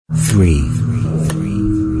3,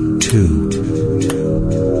 2,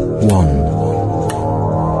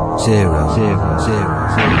 1, 0.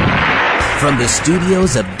 From the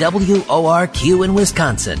studios of WORQ in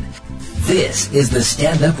Wisconsin, this is the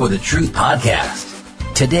Stand Up for the Truth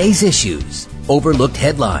podcast. Today's issues, overlooked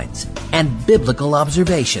headlines, and biblical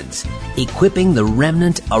observations, equipping the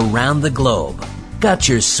remnant around the globe. Got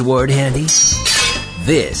your sword handy?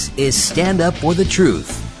 This is Stand Up for the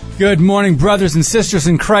Truth. Good morning, brothers and sisters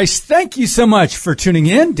in Christ. Thank you so much for tuning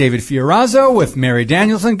in. David Fiorazzo with Mary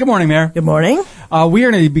Danielson. Good morning, Mary. Good morning. We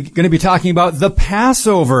are going to be talking about the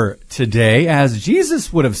Passover today, as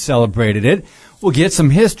Jesus would have celebrated it. We'll get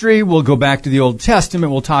some history. We'll go back to the Old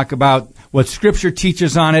Testament. We'll talk about what Scripture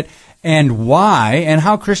teaches on it and why and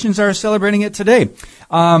how Christians are celebrating it today.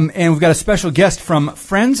 And we've got a special guest from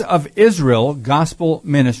Friends of Israel Gospel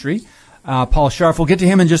Ministry, Paul Scharf. We'll get to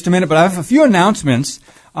him in just a minute, but I have a few announcements.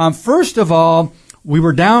 First of all, we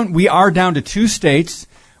are down to 2 states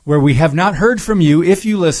where we have not heard from you if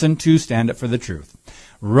you listen to Stand Up for the Truth.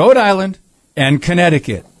 Rhode Island and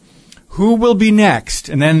Connecticut. Who will be next?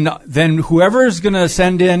 And then whoever is going to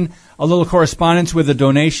send in a little correspondence with a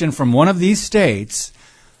donation from one of these states,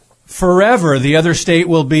 forever the other state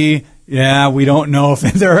will be, we don't know if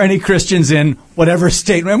there are any Christians in whatever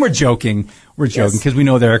state. And we're joking. We're joking because we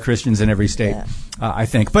know there are Christians in every state, I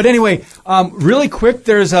think. But anyway, really quick,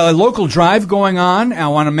 there's a local drive going on. I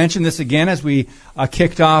want to mention this again as we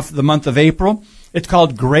kicked off the month of April. It's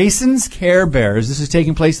called Grayson's Care Bears. This is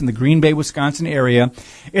taking place in the Green Bay, Wisconsin area.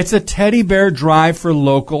 It's a teddy bear drive for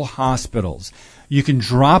local hospitals. You can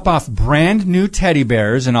drop off brand new teddy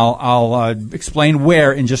bears, and I'll explain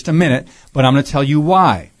where in just a minute, but I'm going to tell you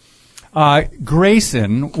why.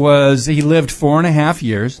 Grayson he lived 4.5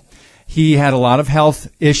 years. He had a lot of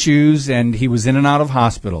health issues, and he was in and out of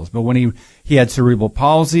hospitals. But when he had cerebral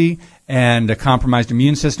palsy and a compromised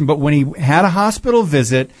immune system, but when he had a hospital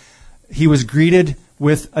visit, he was greeted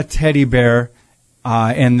with a teddy bear,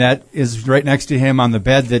 and that is right next to him on the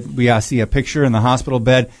bed that we see a picture in the hospital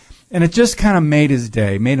bed. And it just kind of made his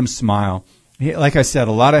day, made him smile. Like I said,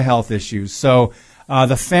 a lot of health issues. So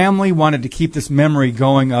the family wanted to keep this memory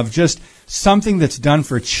going of just something that's done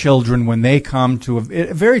for children when they come to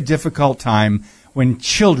a very difficult time when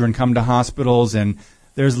children come to hospitals, and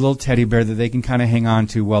there's a little teddy bear that they can kind of hang on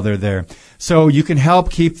to while they're there. So you can help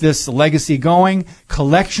keep this legacy going.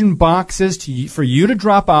 Collection boxes for you to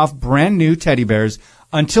drop off brand new teddy bears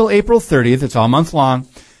until April 30th. It's all month long.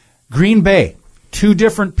 Green Bay, 2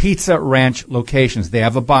 different Pizza Ranch locations. They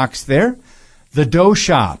have a box there. The Dough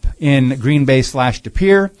Shop in Green Bay/De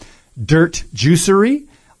Pere. Dirt Juicery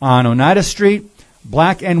on Oneida Street.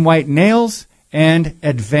 Black and White Nails. And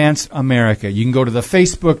Advance America. You can go to the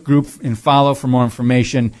Facebook group and follow for more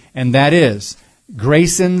information, and that is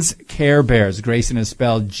Grayson's Care Bears. Grayson is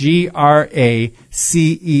spelled Gracens.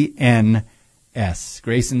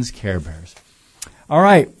 Grayson's Care Bears. All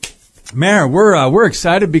right, Mare, we're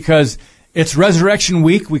excited because it's Resurrection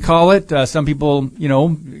Week. We call it. Some people,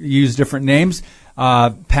 use different names.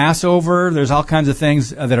 Passover. There's all kinds of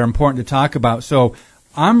things that are important to talk about. So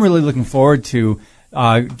I'm really looking forward to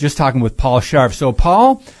just talking with Paul Scharf. So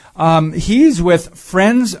Paul, he's with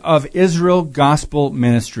Friends of Israel Gospel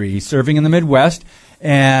Ministry. He's serving in the Midwest,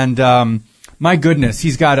 and my goodness,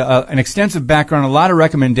 he's got an extensive background, a lot of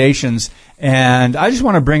recommendations, and I just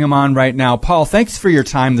want to bring him on right now. Paul, thanks for your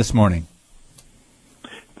time this morning.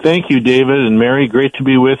 Thank you, David and Mary. Great to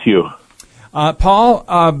be with you.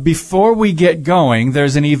 Paul, before we get going,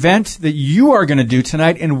 there's an event that you are going to do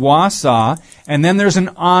tonight in Wausau, and then there's an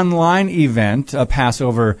online event, a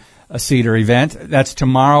Passover Seder event. That's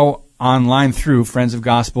tomorrow online through Friends of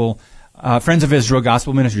Israel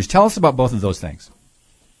Gospel Ministries. Tell us about both of those things.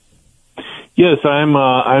 Yes,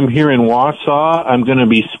 I'm here in Wausau. I'm going to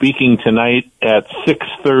be speaking tonight at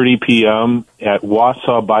 6:30 p.m. at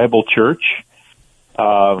Wausau Bible Church.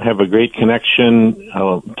 Have a great connection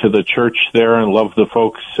to the church there and love the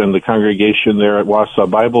folks and the congregation there at Wausau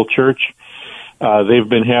Bible Church. They've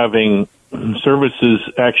been having services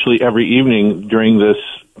actually every evening during this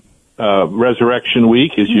Resurrection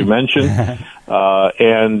Week, as you mentioned.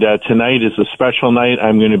 And tonight is a special night.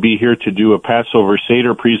 I'm going to be here to do a Passover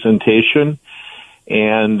Seder presentation,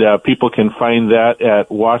 and people can find that at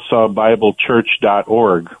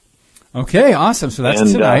wausaubiblechurch.org. Okay, awesome. So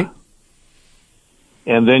that's tonight.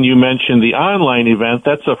 And then you mentioned the online event.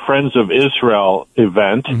 That's a Friends of Israel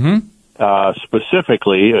event,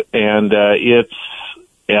 specifically, and it's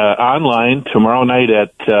online tomorrow night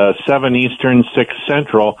at 7 Eastern, 6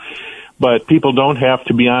 Central. But people don't have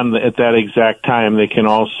to be on at that exact time. They can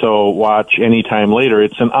also watch anytime later.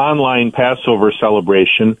 It's an online Passover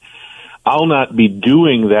celebration. I'll not be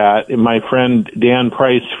doing that. My friend Dan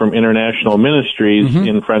Price from International Ministries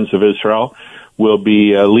in Friends of Israel will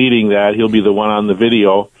be leading that. He'll be the one on the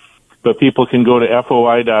video. But people can go to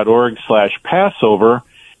foi.org/Passover.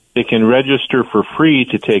 They can register for free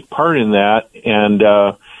to take part in that,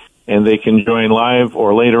 and they can join live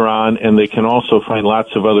or later on, and they can also find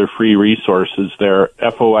lots of other free resources there,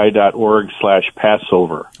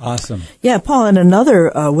 foi.org/Passover. Awesome. Yeah, Paul, and another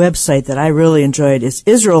website that I really enjoyed is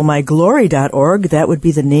israelmyglory.org. That would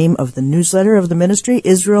be the name of the newsletter of the ministry,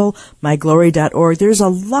 israelmyglory.org. There's a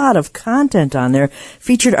lot of content on there,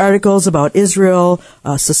 featured articles about Israel,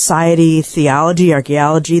 society, theology,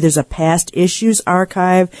 archaeology. There's a past issues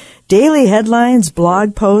archive, daily headlines,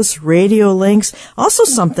 blog posts, radio links, also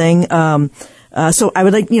something. So I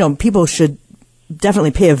would like, people should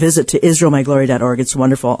definitely pay a visit to israelmyglory.org. It's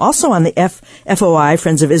wonderful. Also on the FOI,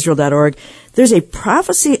 friendsofisrael.org, there's a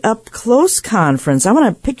Prophecy Up Close conference. I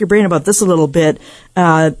want to pick your brain about this a little bit.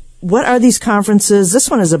 What are these conferences? This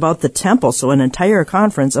one is about the temple, so an entire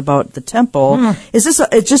conference about the temple. Is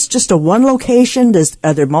this just a one location?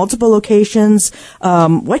 Are there multiple locations?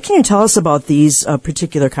 What can you tell us about these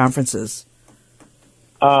particular conferences?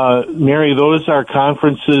 Mary, those are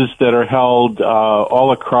conferences that are held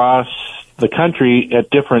all across the country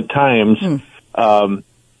at different times. And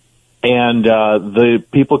the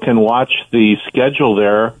people can watch the schedule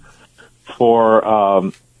there for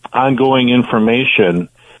ongoing information.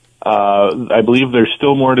 I believe there's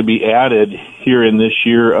still more to be added here in this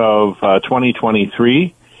year of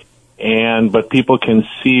 2023, but people can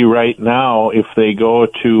see right now if they go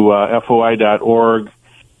to foi.org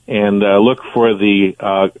and look for the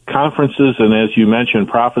conferences, and as you mentioned,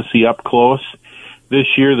 Prophecy Up Close. This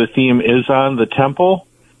year the theme is on the temple,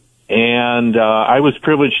 and I was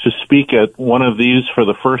privileged to speak at one of these for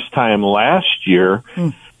the first time last year,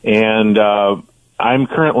 and I'm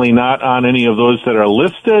currently not on any of those that are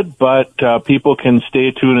listed, but people can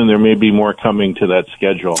stay tuned, and there may be more coming to that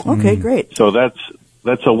schedule. Okay, great. So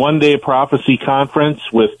that's a one-day prophecy conference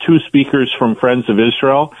with 2 speakers from Friends of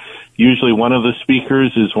Israel. Usually one of the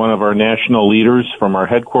speakers is one of our national leaders from our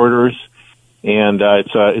headquarters, and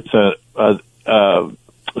it's a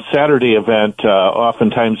Saturday event,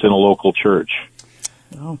 oftentimes in a local church.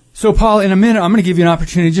 Oh. So, Paul, in a minute, I'm going to give you an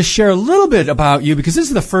opportunity to just share a little bit about you, because this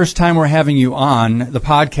is the first time we're having you on the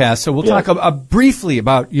podcast. So we'll talk briefly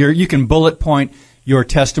about you can bullet point your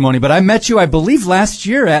testimony. But I met you, I believe, last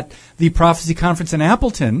year at the Prophecy Conference in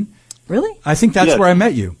Appleton. Really? I think that's where I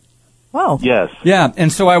met you. Wow. Yes. Yeah,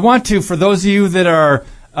 and so I want to, for those of you that are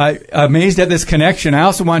amazed at this connection, I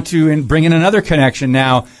also want to bring in another connection.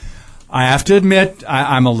 Now, I have to admit,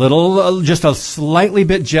 I'm just a slightly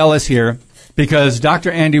bit jealous here, because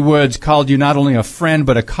Dr. Andy Woods called you not only a friend,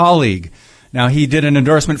 but a colleague. Now, he did an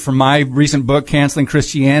endorsement for my recent book, Canceling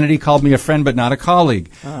Christianity, called me a friend, but not a colleague.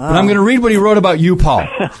 But I'm going to read what he wrote about you, Paul.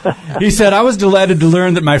 He said, I was delighted to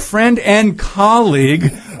learn that my friend and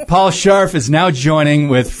colleague, Paul Scharf, is now joining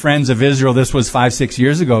with Friends of Israel. This was 5-6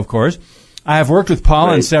 years ago, of course. I have worked with Paul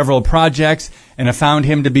on several projects, and have found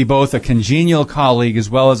him to be both a congenial colleague as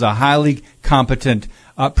well as a highly competent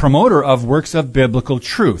promoter of works of biblical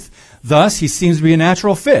truth. Thus, he seems to be a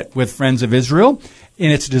natural fit with Friends of Israel in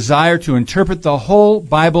its desire to interpret the whole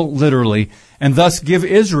Bible literally, and thus give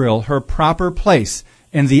Israel her proper place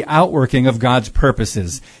in the outworking of God's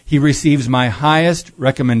purposes. He receives my highest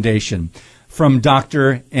recommendation from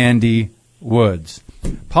Dr. Andy Woods.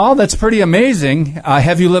 Paul, that's pretty amazing.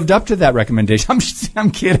 Have you lived up to that recommendation? I'm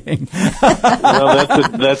kidding. Well,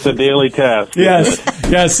 that's a daily task. Yes.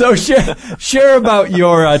 So share about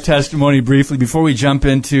your testimony briefly before we jump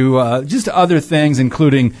into just other things,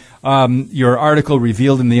 including your article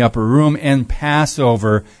Revealed in the Upper Room and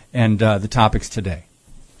Passover and the topics today.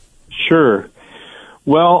 Sure.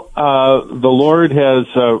 Well, the Lord has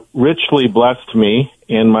richly blessed me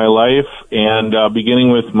in my life, and beginning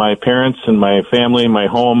with my parents and my family, my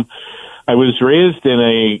home. I was raised in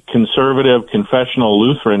a conservative confessional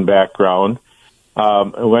Lutheran background.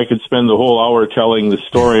 I could spend the whole hour telling the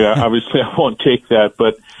story. Obviously, I won't take that,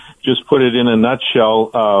 but just put it in a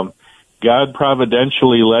nutshell. God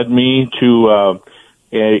providentially led me to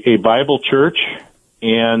a Bible church,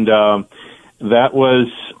 and that was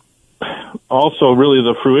also really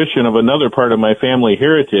the fruition of another part of my family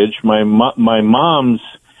heritage. My mom's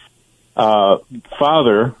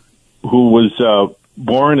father, who was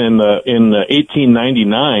born in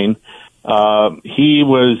 1899, he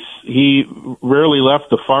rarely left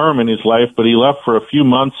the farm in his life, but he left for a few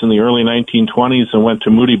months in the early 1920s and went to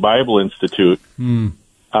Moody Bible Institute. And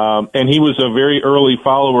he was a very early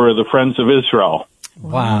follower of the Friends of Israel.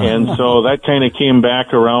 Wow. And so that kind of came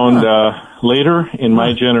back around later in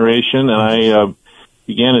my generation, and I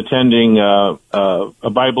began attending a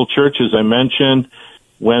Bible church, as I mentioned,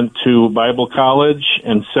 went to Bible college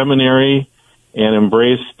and seminary, and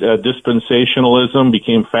embraced dispensationalism,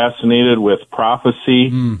 became fascinated with prophecy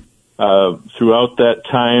throughout that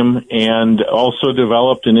time, and also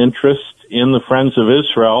developed an interest in the Friends of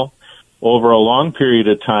Israel over a long period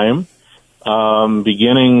of time,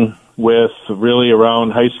 beginning with really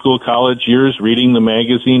around high school, college years, reading the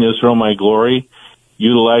magazine Israel My Glory,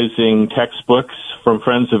 utilizing textbooks from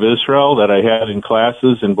Friends of Israel that I had in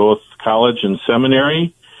classes in both college and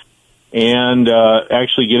seminary, and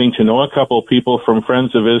actually getting to know a couple of people from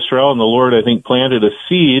Friends of Israel. And the Lord, I think, planted a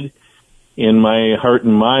seed in my heart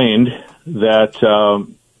and mind that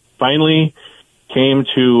finally came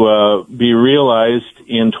to be realized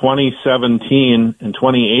in 2017 and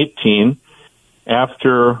 2018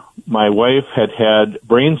 after my wife had had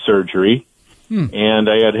brain surgery, and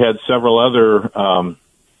I had had several other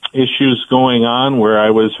issues going on where I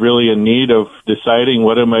was really in need of deciding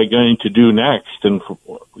what am I going to do next, and,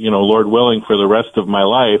 Lord willing, for the rest of my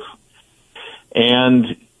life.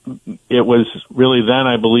 And it was really then,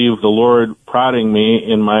 I believe, the Lord prodding me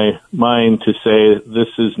in my mind to say, this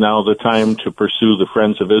is now the time to pursue the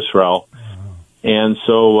Friends of Israel. And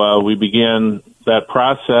so we began that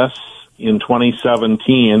process in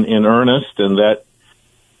 2017 in earnest, and that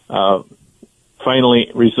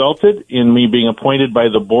finally resulted in me being appointed by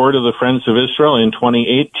the board of the Friends of Israel in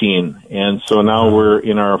 2018. And so now we're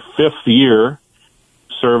in our 5th year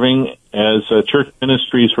serving as a church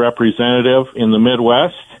ministries representative in the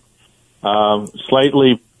Midwest,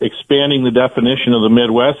 slightly expanding the definition of the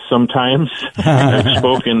Midwest sometimes.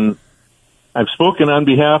 I've spoken on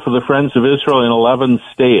behalf of the Friends of Israel in 11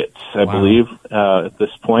 states, I believe, at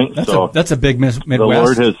this point. That's a big Midwest. The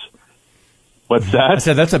Lord has... What's that? I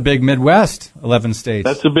said that's a big Midwest, 11 states.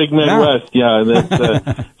 That's a big Midwest, yeah.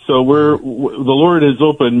 So the Lord has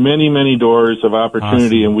opened many, many doors of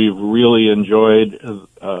opportunity, and we've really enjoyed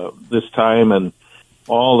this time and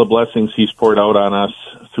all the blessings He's poured out on us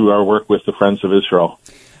through our work with the Friends of Israel.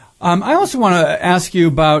 I also want to ask you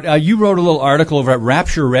about, you wrote a little article over at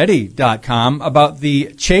raptureready.com about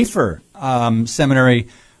the Chafer Seminary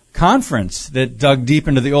Conference that dug deep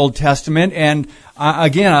into the Old Testament. And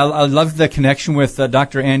again, I love the connection with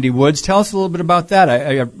Dr. Andy Woods. Tell us a little bit about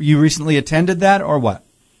that. You recently attended that, or what?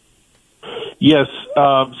 Yes.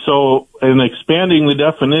 So in expanding the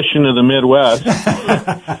definition of the Midwest,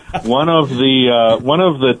 one of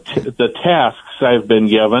the tasks I've been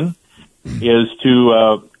given is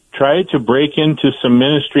to try to break into some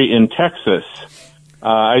ministry in Texas.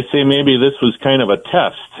 I say maybe this was kind of a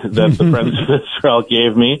test that the Friends of Israel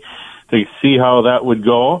gave me to see how that would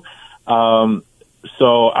go.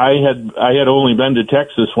 So I had only been to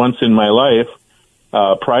Texas once in my life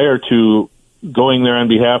prior to going there on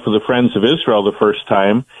behalf of the Friends of Israel the first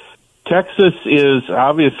time. Texas is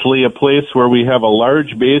obviously a place where we have a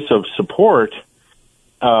large base of support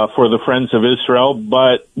for the Friends of Israel,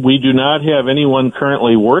 but we do not have anyone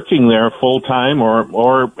currently working there full-time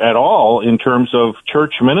or at all in terms of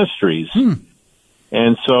church ministries.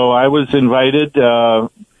 And so I was invited to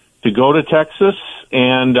go to Texas,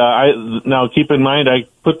 and now keep in mind, I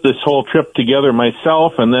put this whole trip together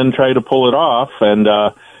myself and then try to pull it off, and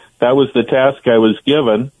that was the task I was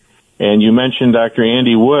given. And you mentioned Dr.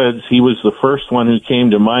 Andy Woods. He was the first one who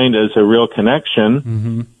came to mind as a real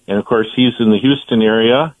connection. And, of course, he's in the Houston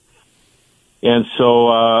area. And so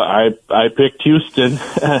I picked Houston.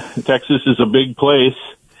 Texas is a big place.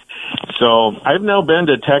 So I've now been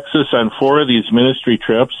to Texas on 4 of these ministry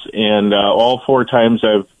trips, and all 4 times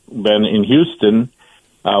I've been in Houston.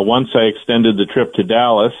 Once I extended the trip to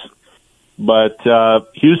Dallas. But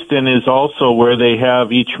Houston is also where they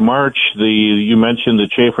have each March, you mentioned the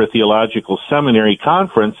Chafer Theological Seminary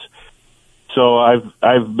Conference. So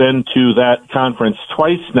I've been to that conference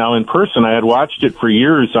twice now in person. I had watched it for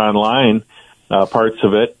years online, parts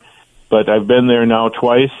of it, but I've been there now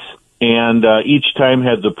twice, and each time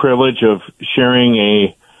had the privilege of sharing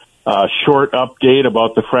a short update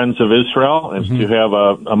about the Friends of Israel, and to have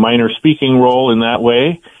a minor speaking role in that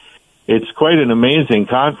way. It's quite an amazing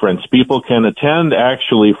conference. People can attend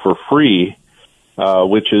actually for free,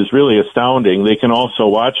 which is really astounding. They can also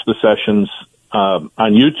watch the sessions on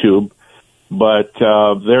YouTube, but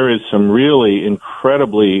there is some really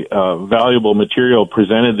incredibly valuable material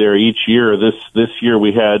presented there each year. This year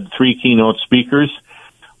we had 3 keynote speakers.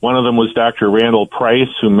 One of them was Dr. Randall Price,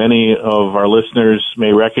 who many of our listeners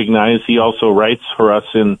may recognize. He also writes for us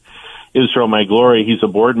in Israel My Glory. He's a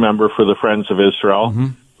board member for the Friends of Israel.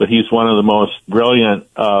 but he's one of the most brilliant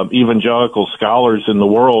evangelical scholars in the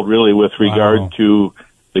world, really, with regard to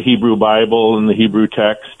the Hebrew Bible and the Hebrew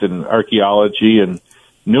text and archaeology and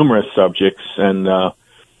numerous subjects. And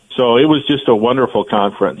so it was just a wonderful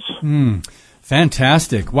conference.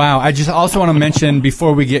 Fantastic. Wow. I just also want to mention,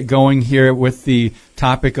 before we get going here with the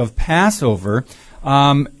topic of Passover,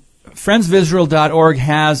 friendsofisrael.org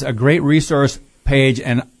has a great resource page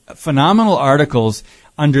and phenomenal articles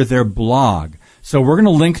under their blog. So we're going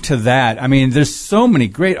to link to that. I mean, there's so many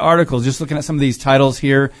great articles, just looking at some of these titles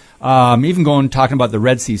here, even talking about the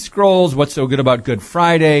Red Sea Scrolls, what's so good about Good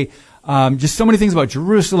Friday, just so many things about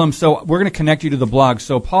Jerusalem. So we're going to connect you to the blog.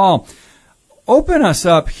 So, Paul, open us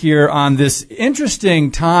up here on this interesting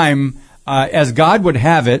time, as God would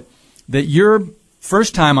have it, that your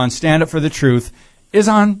first time on Stand Up for the Truth is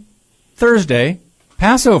on Thursday,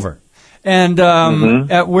 Passover. And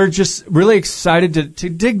we're just really excited to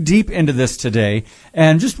dig deep into this today.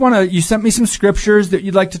 And just you sent me some scriptures that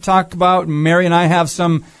you'd like to talk about. Mary and I have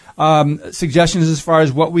some suggestions as far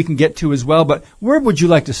as what we can get to as well. But where would you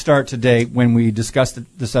like to start today when we discuss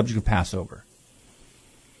the subject of Passover?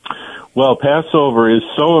 Well, Passover is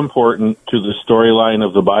so important to the storyline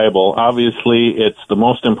of the Bible. Obviously, it's the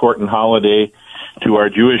most important holiday to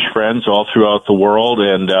our Jewish friends all throughout the world,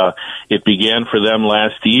 and it began for them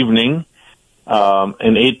last evening.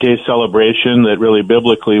 An 8-day celebration that really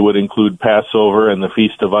biblically would include Passover and the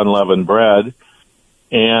Feast of Unleavened Bread.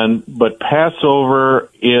 But Passover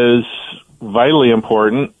is vitally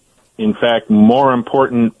important, in fact, more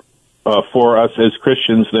important for us as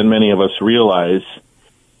Christians than many of us realize.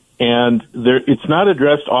 And it's not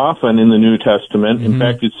addressed often in the New Testament. In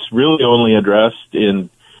fact, it's really only addressed in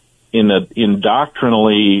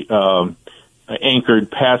doctrinally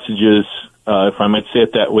anchored passages, if I might say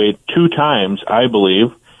it that way, 2 times, I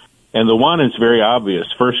believe. And the one is very obvious,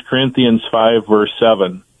 1 Corinthians 5, verse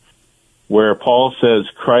 7, where Paul says,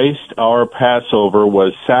 Christ, our Passover,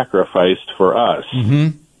 was sacrificed for us.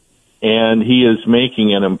 And he is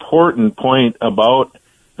making an important point about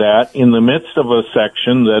that in the midst of a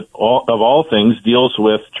section that, of all things, deals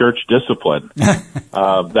with church discipline.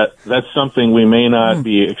 That's something we may not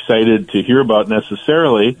be excited to hear about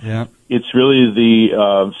necessarily. Yeah. It's really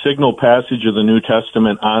the signal passage of the New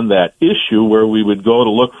Testament on that issue where we would go to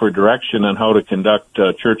look for direction on how to conduct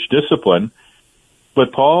church discipline.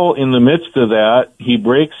 But Paul, in the midst of that, he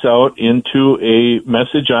breaks out into a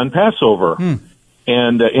message on Passover.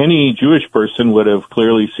 And any Jewish person would have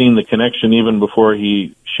clearly seen the connection even before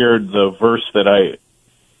he shared the verse that I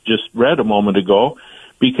just read a moment ago,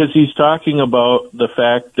 because he's talking about the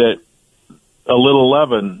fact that a little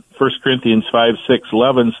leaven, 1 Corinthians 5:6,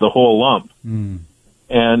 leavens the whole lump.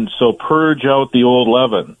 And so purge out the old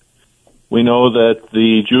leaven. We know that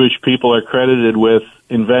the Jewish people are credited with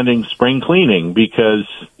inventing spring cleaning because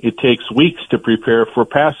it takes weeks to prepare for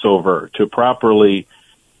Passover, to properly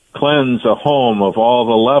cleanse a home of all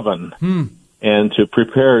the leaven and to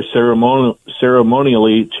prepare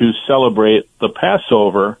ceremonially to celebrate the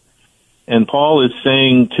Passover. And Paul is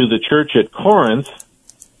saying to the church at Corinth,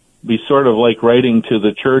 be sort of like writing to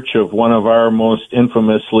the church of one of our most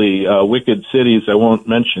infamously wicked cities. I won't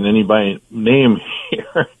mention any by name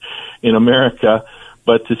here in America,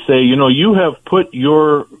 but to say, you have put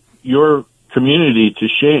your community to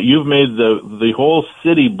shame. You've made the whole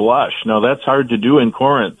city blush. Now, that's hard to do in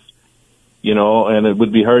Corinth, and it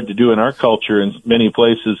would be hard to do in our culture in many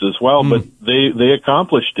places as well, but they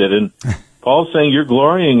accomplished it. And Paul's saying your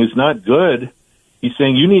glorying is not good. He's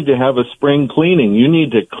saying you need to have a spring cleaning. You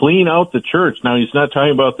need to clean out the church. Now, he's not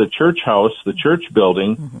talking about the church house, the church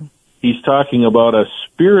building. He's talking about a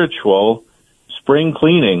spiritual spring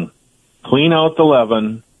cleaning. Clean out the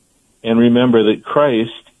leaven, and remember that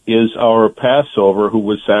Christ is our Passover who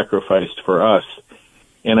was sacrificed for us.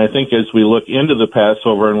 And I think as we look into the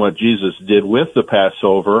Passover and what Jesus did with the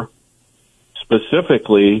Passover,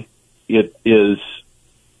 specifically, it is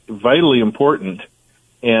vitally important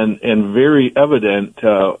and very evident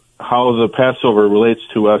how the Passover relates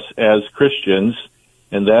to us as Christians,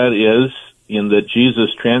 and that is in that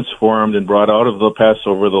Jesus transformed and brought out of the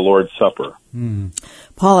Passover the Lord's Supper.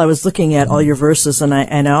 Paul, I was looking at all your verses, and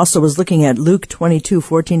I also was looking at Luke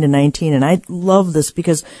 22:14-19, and I love this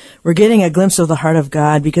because we're getting a glimpse of the heart of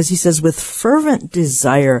God, because he says, with fervent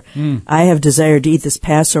desire, I have desired to eat this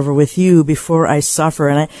Passover with you before I suffer.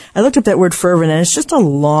 And I looked up that word fervent, and it's just a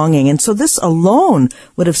longing. And so this alone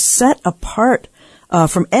would have set apart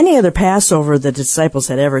from any other Passover the disciples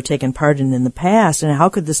had ever taken part in the past. And how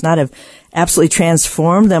could this not have absolutely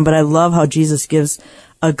transformed them? But I love how Jesus gives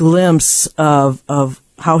a glimpse of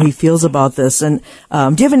how he feels about this. And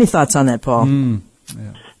do you have any thoughts on that, Paul?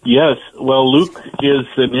 Yes. Well, Luke is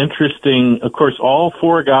an interesting, of course, all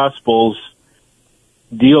four Gospels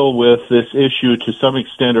deal with this issue to some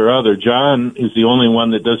extent or other. John is the only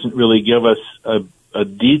one that doesn't really give us a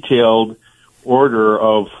detailed order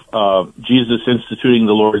of Jesus instituting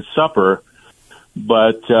the Lord's Supper.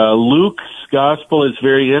 But Luke's Gospel is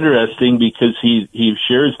very interesting because he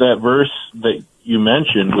shares that verse that you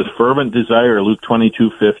mentioned with fervent desire, Luke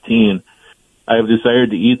 22:15. I have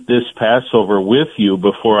desired to eat this Passover with you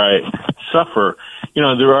before I suffer. You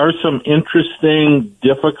know, there are some interesting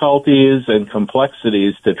difficulties and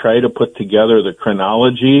complexities to try to put together the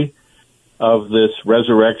chronology of this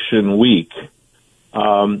resurrection week.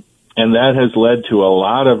 And that has led to a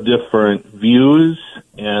lot of different views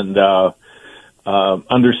and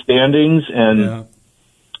understandings. And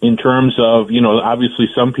in terms of, you know, obviously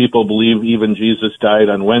some people believe even Jesus died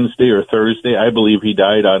on Wednesday or Thursday. I believe he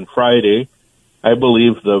died on Friday. I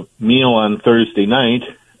believe the meal on Thursday night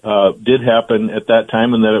did happen at that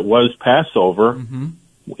time and that it was Passover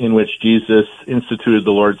in which Jesus instituted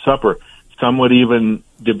the Lord's Supper. Some would even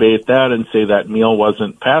debate that and say that meal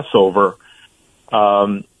wasn't Passover.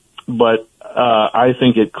 But I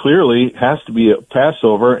think it clearly has to be a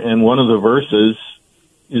Passover, and one of the verses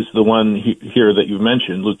is the one here that you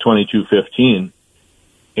mentioned, Luke 22:15.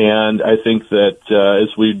 And I think that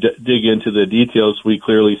as we dig into the details, we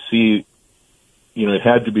clearly see, you know, it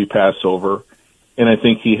had to be Passover, and I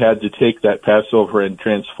think he had to take that Passover and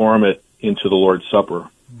transform it into the Lord's Supper.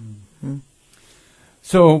 Mm-hmm.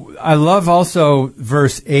 So I love also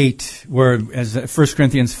verse 8, where as 1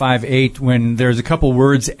 Corinthians 5:8, when there's a couple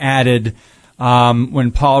words added,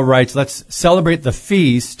 when Paul writes, let's celebrate the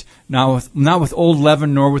feast, not with old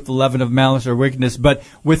leaven, nor with the leaven of malice or wickedness, but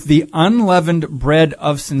with the unleavened bread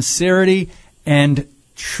of sincerity and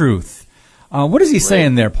truth. What is he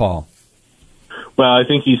saying there, Paul? Well, I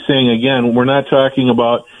think he's saying, again, we're not talking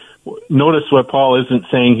about, notice what Paul isn't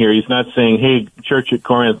saying here. He's not saying, hey, church at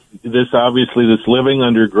Corinth, this living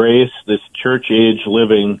under grace, this church age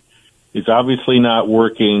living is obviously not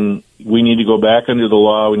working. We need to go back under the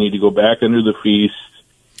law. We need to go back under the feast.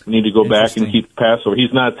 We need to go back and keep Passover.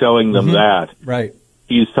 He's not telling them that. Right.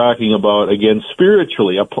 He's talking about, again,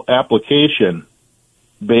 spiritually, application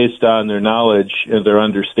based on their knowledge and their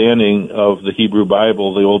understanding of the Hebrew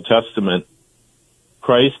Bible, the Old Testament.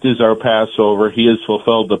 Christ is our Passover. He has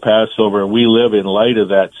fulfilled the Passover. We live in light of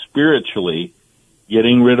that spiritually,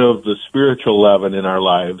 getting rid of the spiritual leaven in our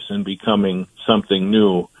lives and becoming something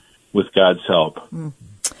new with God's help.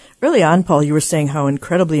 Early on, Paul, you were saying how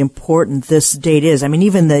incredibly important this date is. I mean,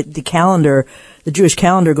 even the calendar, the Jewish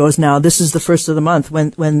calendar goes now, this is the first of the month.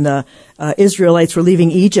 When the Israelites were leaving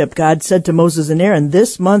Egypt, God said to Moses and Aaron,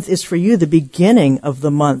 this month is for you the beginning of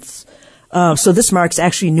the months. So this marks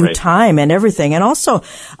actually new time and everything. And also,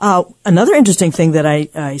 another interesting thing that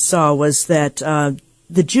I saw was that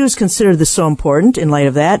the Jews considered this so important in light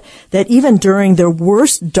of that even during their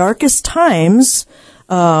worst, darkest times,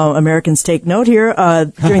 Americans take note here,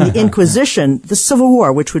 during the Inquisition, the Civil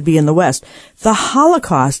War, which would be in the West, the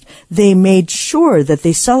Holocaust, they made sure that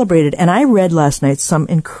they celebrated. And I read last night some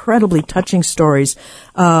incredibly touching stories.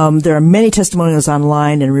 There are many testimonials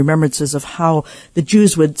online and remembrances of how the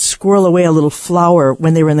Jews would squirrel away a little flour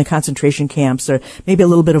when they were in the concentration camps, or maybe a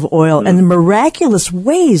little bit of oil, and the miraculous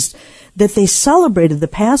ways that they celebrated the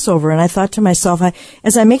Passover. And I thought to myself,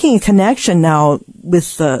 as I'm making a connection now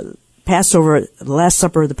with the Passover, the Last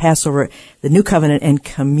Supper, the Passover, the New Covenant, and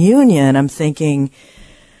communion, I'm thinking,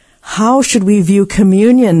 how should we view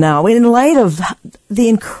communion now in light of the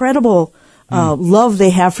incredible love they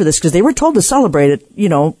have for this? Because they were told to celebrate it, you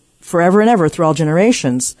know, forever and ever through all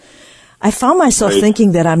generations. I found myself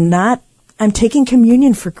thinking that I'm taking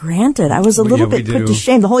communion for granted. I was a little bit put to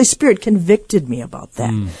shame. The Holy Spirit convicted me about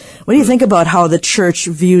that. What do you think about how the church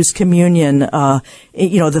views communion,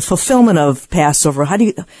 you know, the fulfillment of Passover?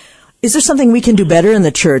 Is there something we can do better in the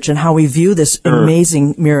church and how we view this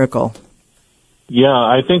amazing miracle? Yeah,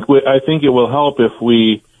 I think it will help if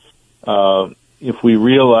we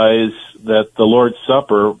realize that the Lord's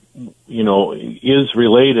Supper, you know, is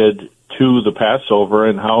related to the Passover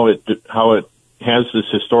and how it has this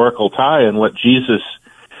historical tie and what Jesus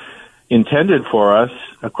intended for us.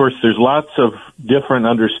 Of course, there's lots of different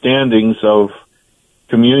understandings of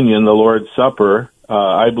communion, the Lord's Supper.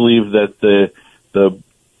 I believe that the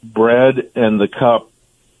bread and the cup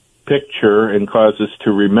picture and cause us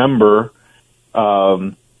to remember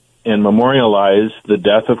and memorialize the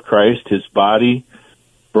death of Christ, his body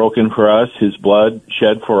broken for us, his blood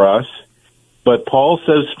shed for us. But Paul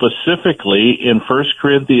says specifically in 1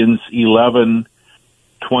 Corinthians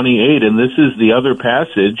 11:28, and this is the other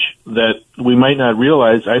passage that we might not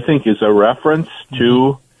realize, I think is a reference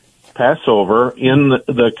to Passover, in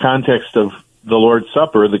the context of the Lord's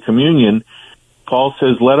Supper, the communion, Paul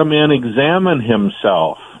says, "Let a man examine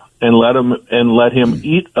himself, and let him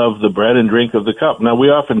eat of the bread and drink of the cup." Now, we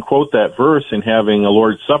often quote that verse in having a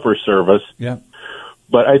Lord's Supper service,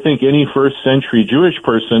 but I think any first-century Jewish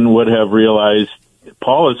person would have realized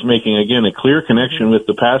Paul is making, again, a clear connection with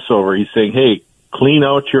the Passover. He's saying, hey, clean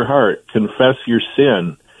out your heart, confess your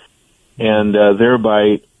sin, and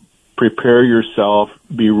thereby prepare yourself,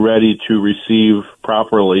 be ready to receive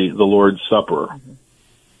properly the Lord's Supper.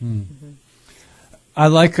 I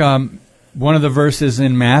like one of the verses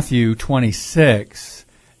in Matthew 26.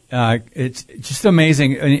 It's just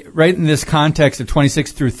amazing. Right in this context of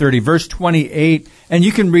 26 through 30, verse 28, and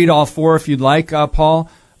you can read all four if you'd like, Paul,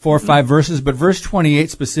 4 or 5 verses, but verse 28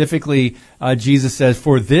 specifically, Jesus says,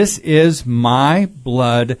 "For this is my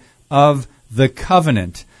blood of the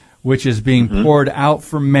covenant, which is being poured out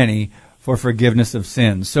for many for forgiveness of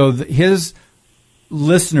sins." So his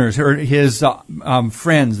listeners, or his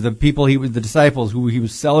friends, the people the disciples who he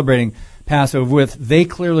was celebrating Passover with, they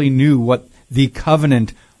clearly knew what the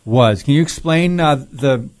covenant was. Can you explain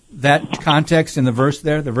that context in the verse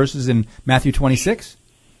there, the verses in Matthew 26?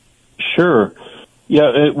 Sure.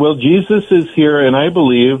 Yeah, well, Jesus is here, and I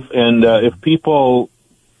believe, and if people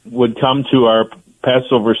would come to our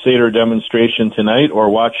Passover Seder demonstration tonight or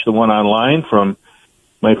watch the one online from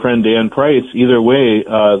my friend Dan Price, either way,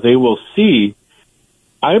 they will see,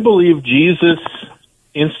 I believe Jesus'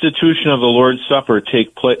 institution of the Lord's Supper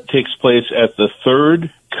takes place at the third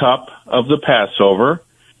cup of the Passover,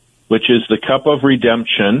 which is the cup of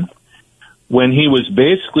redemption, when he was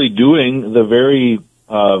basically doing the very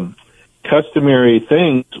customary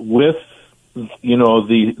things with,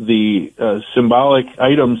 the symbolic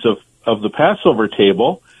items of the Passover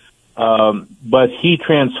table, but he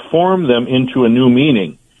transformed them into a new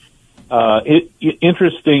meaning.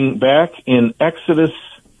 Interesting, back in Exodus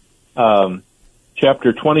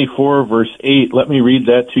chapter 24, verse 8, let me read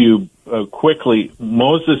that to you quickly.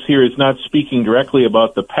 Moses here is not speaking directly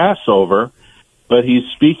about the Passover, but he's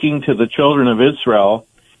speaking to the children of Israel,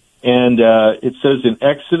 and it says in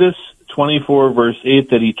Exodus 24, verse 8,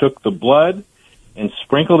 that he took the blood and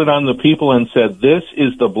sprinkled it on the people and said, "This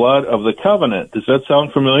is the blood of the covenant." Does that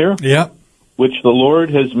sound familiar? Yeah. "Which the Lord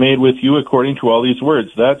has made with you according to all these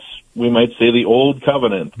words." That's, we might say, the Old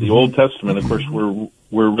Covenant, the Old Testament. Of course,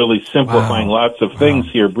 we're really simplifying lots of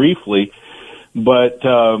things here briefly, but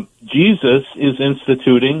Jesus is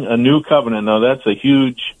instituting a new covenant. Now, that's a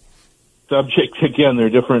huge subject. Again, there are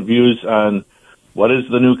different views on what is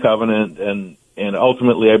the new covenant, and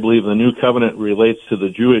ultimately, I believe the new covenant relates to the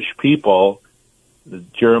Jewish people. The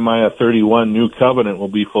Jeremiah 31 new covenant will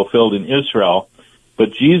be fulfilled in Israel.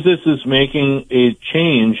 But Jesus is making a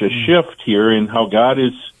change, a shift here in how God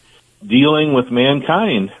is dealing with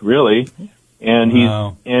mankind, really.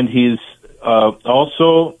 And he's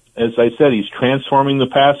also, as I said, he's transforming the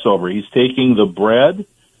Passover. He's taking the bread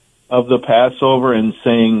of the Passover and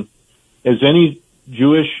saying, as any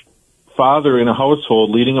Jewish father in a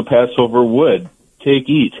household leading a Passover would, take,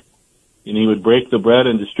 eat. And he would break the bread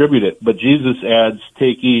and distribute it. But Jesus adds,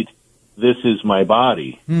 take, eat, this is my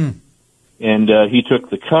body. And he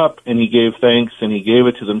took the cup and he gave thanks and he gave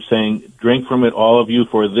it to them, saying, drink from it, all of you,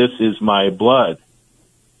 for this is my blood.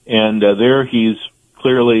 And there he's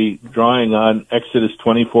clearly drawing on Exodus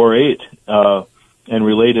 24:8 and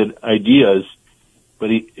related ideas.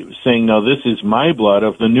 But he was saying, no, this is my blood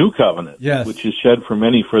of the new covenant, which is shed for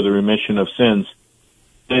many for the remission of sins.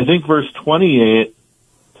 And I think verse 28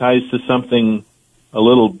 ties to something a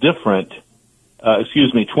little different.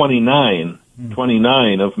 29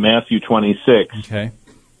 of Matthew 26. Okay.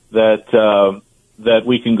 That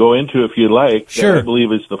we can go into if you like. Sure. That I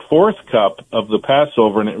believe is the fourth cup of the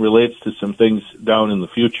Passover, and it relates to some things down in the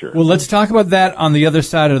future. Well, let's talk about that on the other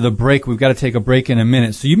side of the break. We've got to take a break in a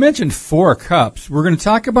minute. So you mentioned 4 cups. We're going to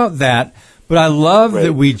talk about that, but I love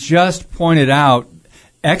that we just pointed out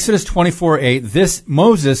Exodus 24:8. This,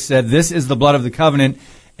 Moses said, this is the blood of the covenant.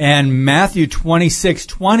 And Matthew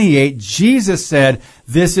 26:28, Jesus said,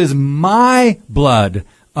 this is my blood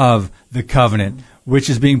of the covenant, which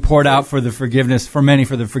is being poured out for the forgiveness, for many,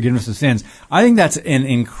 for the forgiveness of sins. I think that's an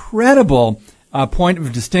incredible point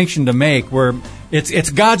of distinction to make, where it's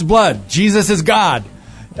God's blood. Jesus is God.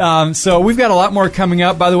 So we've got a lot more coming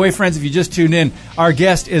up. By the way, friends, if you just tuned in, our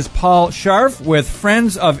guest is Paul Scharf with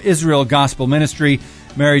Friends of Israel Gospel Ministry.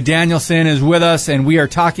 Mary Danielson is with us, and we are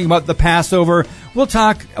talking about the Passover. We'll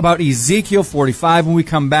talk about Ezekiel 45 when we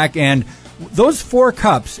come back, and those 4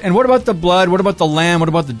 cups. And what about the blood? What about the lamb? What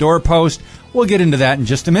about the doorpost? We'll get into that in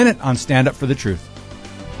just a minute on Stand Up for the Truth.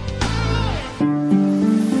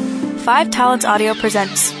 5 Talents Audio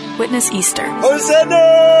presents witness Easter.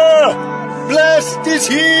 Hosanna! Blessed is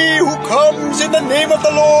he who comes in the name of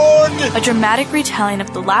the Lord! A dramatic retelling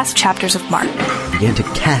of the last chapters of Mark. Began to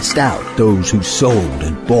cast out those who sold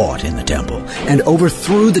and bought in the temple, and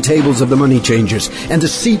overthrew the tables of the money changers and the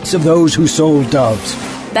seats of those who sold doves.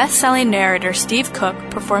 Best-selling narrator Steve Cook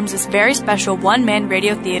performs this very special one-man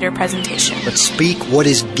radio theater presentation. But speak what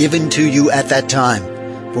is given to you at that time,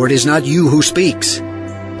 for it is not you who speaks,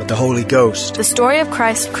 but the Holy Ghost. The story of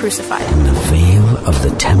Christ crucified. The veil of the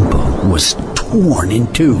temple was torn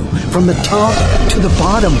in two, from the top to the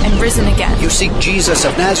bottom. And risen again. You seek Jesus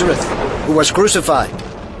of Nazareth, who was crucified.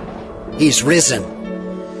 He's risen.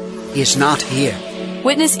 He is not here.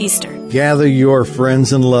 Witness Easter. Gather your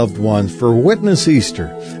friends and loved ones for Witness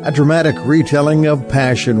Easter, a dramatic retelling of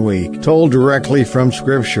Passion Week, told directly from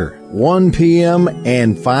Scripture. 1 p.m.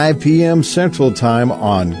 and 5 p.m. Central Time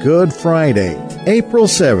on Good Friday, April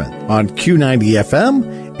 7th on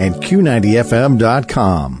Q90FM and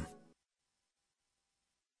Q90FM.com.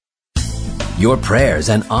 Your prayers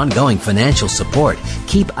and ongoing financial support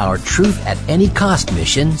keep our Truth at Any Cost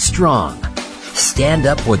mission strong.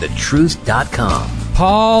 StandUpForTheTruth.com.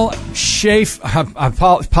 Paul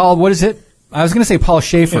Paul, what is it? I was going to say Paul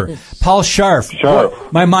Schaefer. Paul Scharf.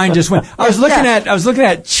 Scharf. My mind just went. I was looking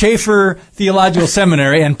at Schaefer Theological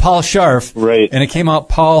Seminary and Paul Scharf. Right. And it came out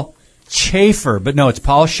Paul Schaefer, but no, it's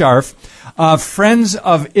Paul Scharf. Friends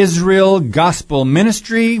of Israel Gospel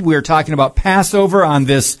Ministry. We're talking about Passover on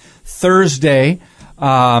this Thursday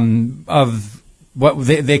of what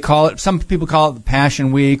they call it. Some people call it the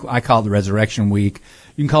Passion Week. I call it the Resurrection Week.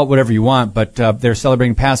 You can call it whatever you want, but they're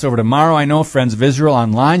celebrating Passover tomorrow. I know Friends of Israel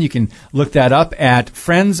online. You can look that up at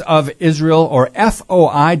Friends of Israel or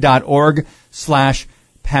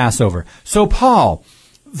foi.org/Passover. So, Paul,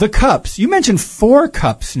 the cups. You mentioned 4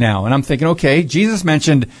 cups now, and I'm thinking, okay, Jesus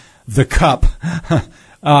mentioned the cup.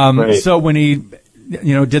 Right. So when he,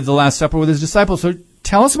 did the Last Supper with his disciples. So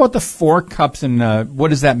tell us about the 4 cups and what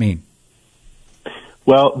does that mean?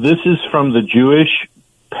 Well, this is from the Jewish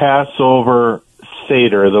Passover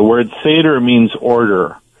Seder. The word Seder means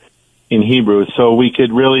order in Hebrew, so we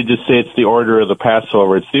could really just say it's the order of the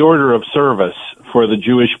Passover. It's the order of service for the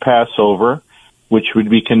Jewish Passover, which would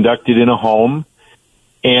be conducted in a home.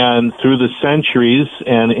 And through the centuries,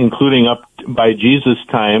 and including up by Jesus'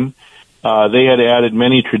 time, they had added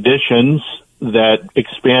many traditions that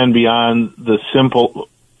expand beyond the simple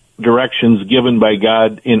directions given by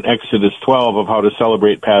God in Exodus 12 of how to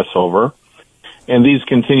celebrate Passover. And these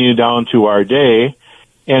continue down to our day.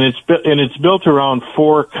 And it's built around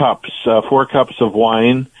 4 cups of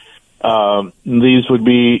wine. These would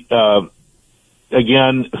be,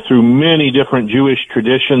 again, through many different Jewish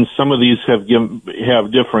traditions. Some of these have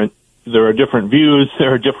different, there are different views,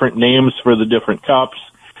 there are different names for the different cups.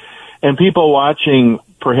 And people watching,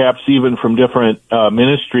 perhaps even from different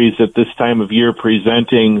ministries at this time of year,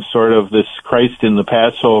 presenting sort of this Christ in the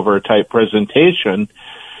Passover type presentation,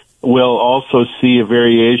 will also see a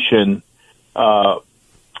variation,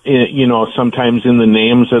 sometimes in the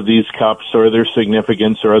names of these cups or their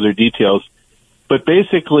significance or other details. But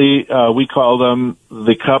basically, we call them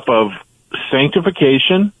the cup of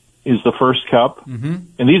sanctification is the first cup. Mm-hmm.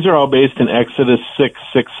 And these are all based in Exodus 6,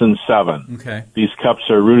 6, and 7. Okay. These cups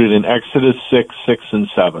are rooted in Exodus 6, 6, and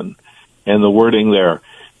 7. And the wording there.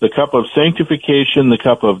 The cup of sanctification, the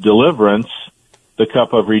cup of deliverance, the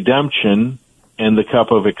cup of redemption, and the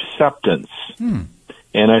cup of acceptance.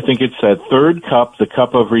 And I think it's that third cup, the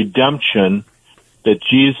cup of redemption, that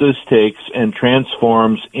Jesus takes and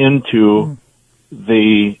transforms into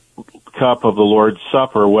the cup of the Lord's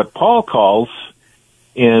Supper, what Paul calls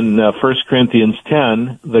in 1 Corinthians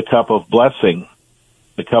 10, the cup of blessing,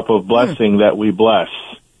 that we bless.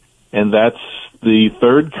 And that's the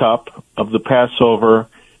third cup of the Passover,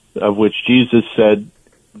 of which Jesus said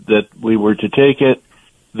that we were to take it,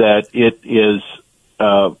 that it is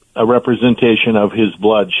a representation of his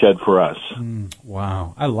blood shed for us.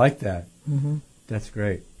 Wow. I like that. Mm-hmm. That's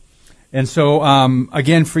great. And so,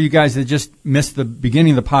 again, for you guys that just missed the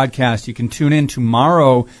beginning of the podcast, you can tune in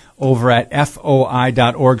tomorrow over at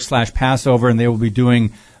foi.org/Passover, and they will be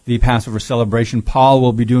doing the Passover celebration. Paul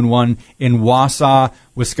will be doing one in Wausau,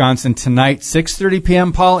 Wisconsin tonight, 6:30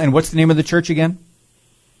 p.m., Paul. And what's the name of the church again?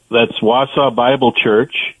 That's Wausau Bible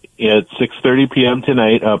Church at 6:30 p.m.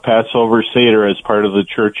 tonight, Passover Seder as part of the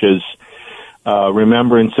church's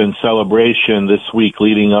remembrance and celebration this week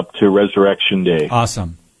leading up to Resurrection Day.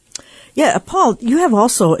 Awesome. Yeah, Paul, you have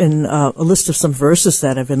also in a list of some verses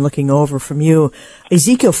that I've been looking over from you,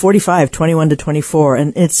 Ezekiel 45:21-24,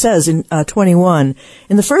 and it says in 21,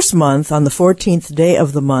 "In the first month, on the 14th day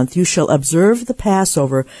of the month, you shall observe the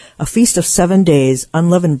Passover, a feast of 7 days,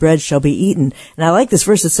 unleavened bread shall be eaten." And I like this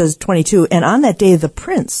verse, it says 22, "And on that day the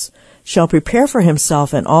prince shall prepare for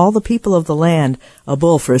himself and all the people of the land a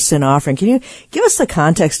bull for a sin offering." Can you give us the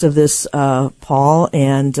context of this, Paul?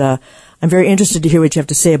 And I'm very interested to hear what you have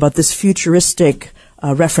to say about this futuristic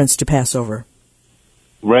reference to Passover.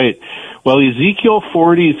 Right. Well, Ezekiel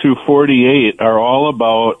 40 through 48 are all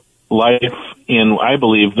about life in, I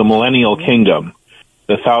believe, the millennial kingdom,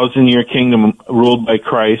 the 1,000-year kingdom ruled by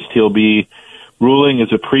Christ. He'll be ruling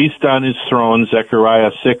as a priest on his throne.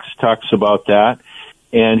 Zechariah 6 talks about that.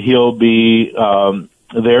 And he'll be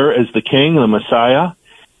there as the king, the Messiah.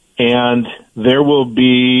 And there will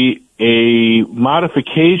be a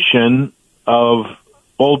modification of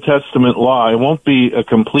Old Testament law. It won't be a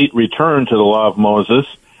complete return to the law of Moses.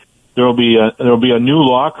 There'll be a new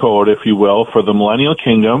law code, if you will, for the millennial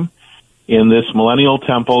kingdom in this millennial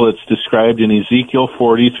temple that's described in Ezekiel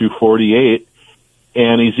 40 through 48.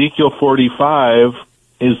 And Ezekiel 45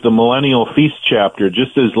 is the millennial feast chapter,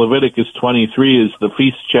 just as Leviticus 23 is the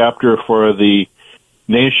feast chapter for the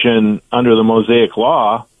nation under the Mosaic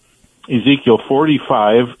law. Ezekiel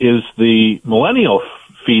 45 is the millennial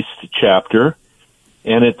feast chapter,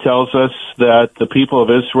 and it tells us that the people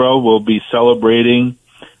of Israel will be celebrating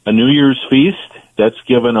a New Year's feast that's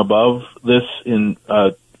given above this in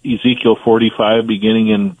Ezekiel 45, beginning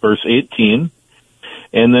in verse 18.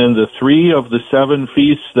 And then the 3 of the 7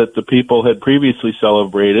 feasts that the people had previously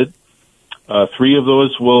celebrated, 3 of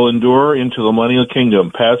those will endure into the millennial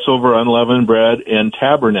kingdom: Passover, unleavened bread, and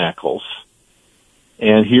tabernacles.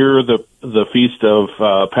 And here the feast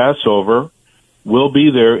of Passover will be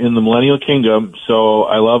there in the millennial kingdom. So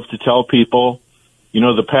I love to tell people,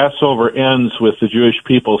 the Passover ends with the Jewish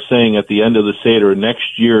people saying at the end of the Seder,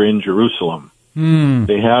 "Next year in Jerusalem."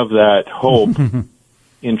 They have that hope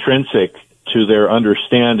intrinsic to their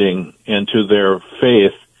understanding and to their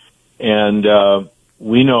faith. And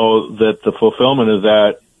we know that the fulfillment of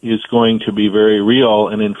that is going to be very real.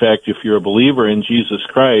 And in fact, if you're a believer in Jesus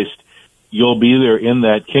Christ, you'll be there in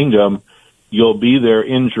that kingdom. You'll be there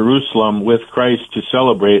in Jerusalem with Christ to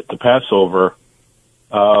celebrate the Passover,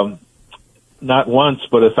 not once,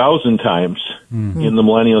 but 1,000 times in the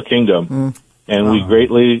millennial kingdom. And we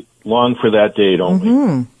greatly long for that day, don't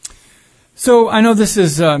we? So I know this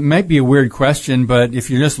is might be a weird question, but if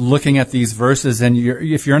you're just looking at these verses and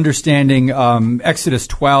if you're understanding Exodus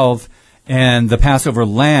 12 and the Passover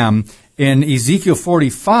lamb, in Ezekiel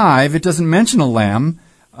 45, it doesn't mention a lamb.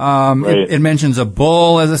 Right. It mentions a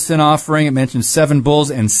bull as a sin offering. It mentions 7 bulls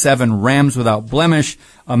and 7 rams without blemish,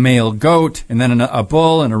 a male goat, and then a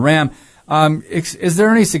bull and a ram. Is there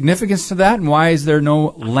any significance to that, and why is there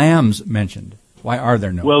no lambs mentioned? Why are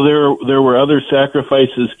there no? Well, there were other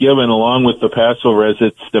sacrifices given along with the Passover as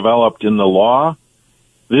it's developed in the law.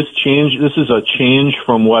 This is a change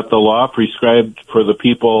from what the law prescribed for the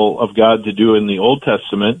people of God to do in the Old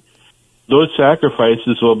Testament. Those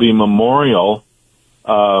sacrifices will be memorial,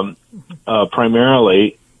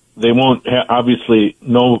 primarily. They won't obviously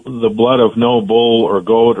the blood of no bull or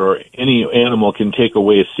goat or any animal can take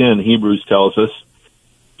away sin, Hebrews tells us.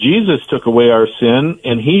 Jesus took away our sin,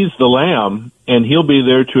 and he's the lamb, and he'll be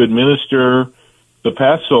there to administer the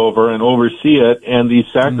Passover and oversee it, and these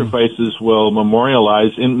sacrifices will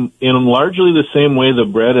memorialize in largely the same way the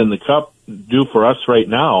bread and the cup do for us right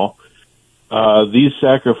now. These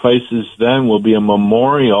sacrifices then will be a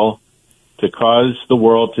memorial to cause the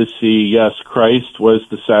world to see, yes, Christ was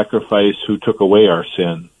the sacrifice who took away our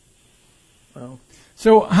sin.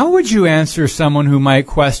 So how would you answer someone who might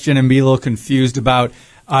question and be a little confused about,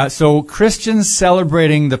 so Christians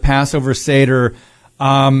celebrating the Passover Seder,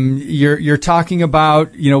 you're talking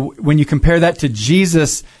about, when you compare that to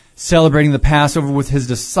Jesus celebrating the Passover with his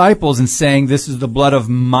disciples and saying, this is the blood of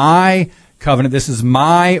my covenant, this is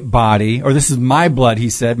my body, or this is my blood, he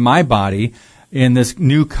said, my body, in this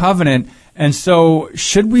new covenant. And so,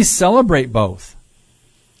 should we celebrate both?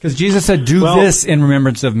 Because Jesus said, do this in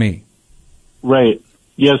remembrance of me. Right.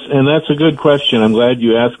 Yes, and that's a good question. I'm glad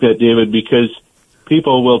you asked that, David, because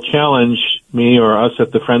people will challenge me or us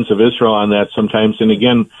at the Friends of Israel on that sometimes. And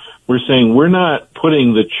again, we're saying we're not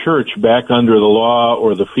putting the church back under the law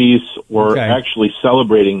or the feasts or actually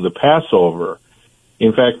celebrating the Passover.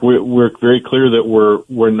 In fact, we're very clear that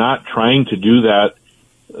we're not trying to do that.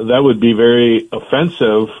 That would be very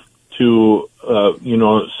offensive to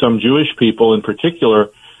some Jewish people in particular.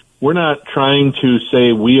 We're not trying to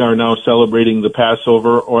say we are now celebrating the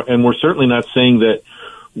Passover, and we're certainly not saying that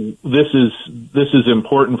this is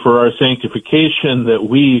important for our sanctification, that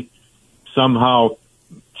we somehow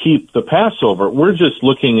keep the Passover. We're just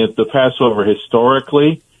looking at the Passover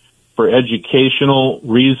historically for educational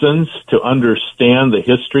reasons, to understand the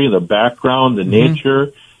history, the background, the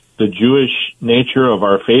nature, the Jewish nature of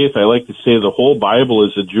our faith. I like to say the whole Bible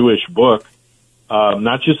is a Jewish book,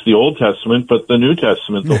 not just the Old Testament, but the New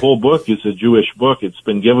Testament. The whole book is a Jewish book. It's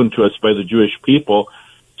been given to us by the Jewish people.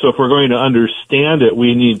 So if we're going to understand it,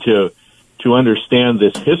 we need to understand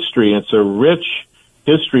this history. It's a rich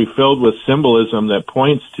history filled with symbolism that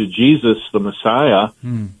points to Jesus, the Messiah.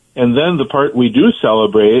 And then the part we do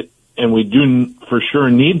celebrate, and we do for sure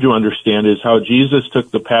need to understand, is how Jesus took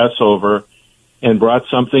the Passover and brought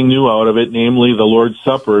something new out of it, namely the Lord's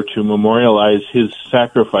Supper, to memorialize his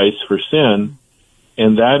sacrifice for sin.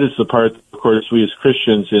 And that is the part, of course, we as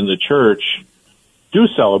Christians in the church do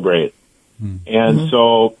celebrate. And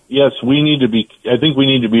so, yes, I think we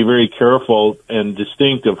need to be very careful and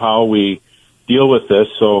distinct of how we deal with this.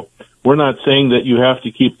 So we're not saying that you have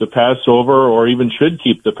to keep the Passover, or even should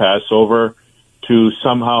keep the Passover, to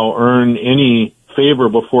somehow earn any favor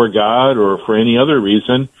before God or for any other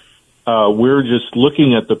reason. We're just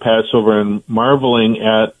looking at the Passover and marveling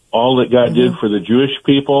at all that God did for the Jewish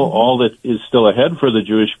people, all that is still ahead for the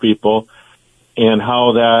Jewish people, and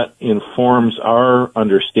how that informs our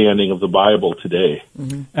understanding of the Bible today.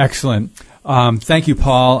 Excellent. Thank you,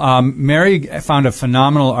 Paul. Mary found a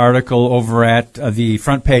phenomenal article over at the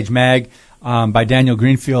Front Page Mag by Daniel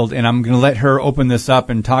Greenfield, and I'm going to let her open this up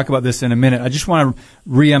and talk about this in a minute. I just want to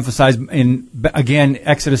reemphasize, again,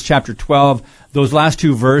 Exodus chapter 12, those last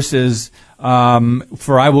two verses,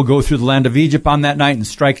 for I will go through the land of Egypt on that night and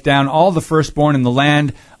strike down all the firstborn in the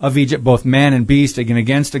land of Egypt, both man and beast, and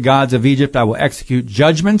against the gods of Egypt I will execute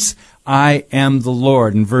judgments. I am the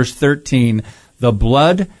Lord. In verse 13, the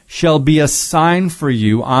blood shall be a sign for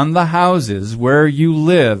you on the houses where you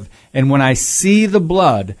live, and when I see the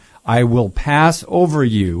blood, I will pass over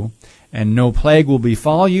you, and no plague will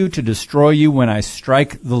befall you to destroy you when I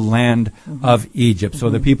strike the land of Egypt. So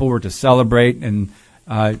the people were to celebrate and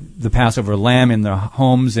the Passover lamb in their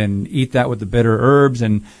homes and eat that with the bitter herbs,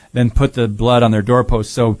 and then put the blood on their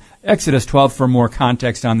doorposts. So Exodus 12 for more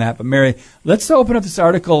context on that. But Mary, let's open up this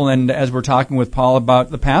article, and as we're talking with Paul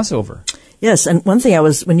about the Passover. Yes, and one thing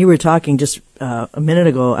when you were talking just a minute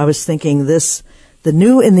ago, I was thinking this: the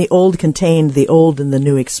new and the old contained, the old and the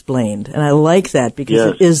new explained. And I like that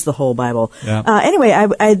because it is the whole Bible. Yeah. Anyway,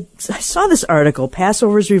 I saw this article,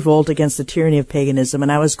 Passover's Revolt Against the Tyranny of Paganism,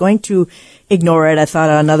 and I was going to ignore it. I thought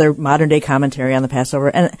another modern-day commentary on the Passover,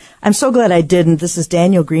 and I'm so glad I didn't. This is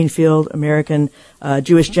Daniel Greenfield, American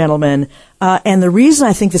Jewish gentleman. And the reason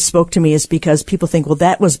I think this spoke to me is because people think, well,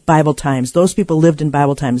 that was Bible times. Those people lived in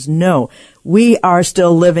Bible times. No, we are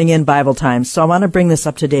still living in Bible times. So I want to bring this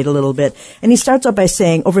up to date a little bit. And he starts out by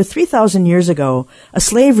saying, over 3,000 years ago, a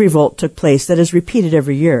slave revolt took place that is repeated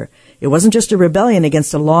every year. It wasn't just a rebellion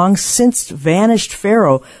against a long-since vanished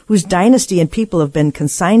pharaoh whose dynasty and people have been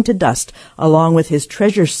consigned to dust, along with his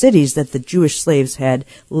treasure cities that the Jewish slaves had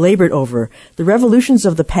labored over. The revolutions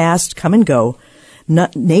of the past come and go.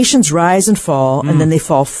 Nations rise and fall, and then they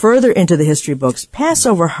fall further into the history books.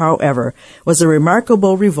 Passover, however, was a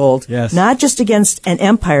remarkable revolt, not just against an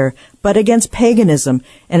empire, but against paganism,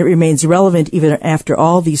 and it remains relevant even after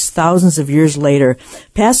all these thousands of years later.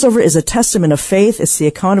 Passover is a testament of faith. It's the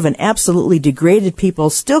account of an absolutely degraded people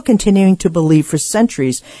still continuing to believe for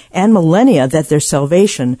centuries and millennia that their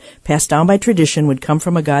salvation, passed down by tradition, would come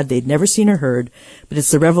from a God they'd never seen or heard. But it's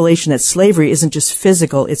the revelation that slavery isn't just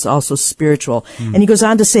physical, it's also spiritual. And he goes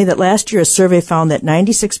on to say that last year a survey found that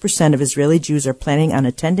 96% of Israeli Jews are planning on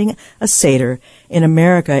attending a Seder. In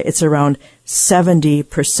America, it's around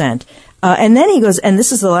 70%. And then he goes, and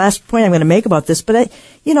this is the last point I'm going to make about this, but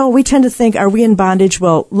we tend to think, are we in bondage?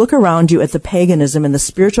 Well, look around you at the paganism and the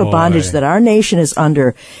spiritual bondage that our nation is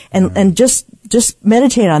under, and just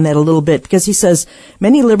meditate on that a little bit, because he says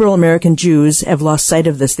many liberal American Jews have lost sight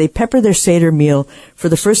of this. They pepper their Seder meal for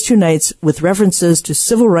the first two nights with references to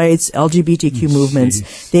civil rights, LGBTQ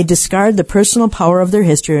movements. They discard the personal power of their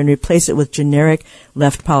history and replace it with generic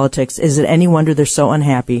left politics. Is it any wonder they're so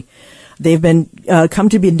unhappy? They've been come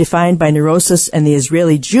to be defined by neurosis, and the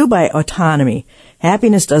Israeli Jew by autonomy.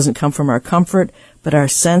 Happiness doesn't come from our comfort, but our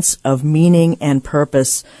sense of meaning and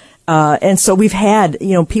purpose. And so we've had,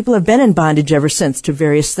 people have been in bondage ever since to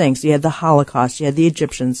various things. You had the Holocaust, you had the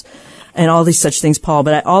Egyptians, and all these such things, Paul.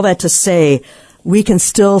 But all that to say, we can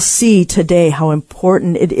still see today how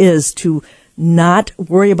important it is to not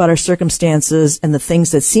worry about our circumstances and the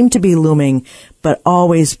things that seem to be looming, but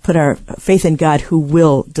always put our faith in God, who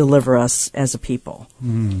will deliver us as a people.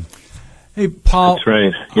 Hey, Paul. That's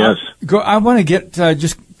right. Yes. I want to get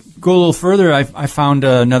just go a little further. I found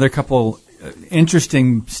another couple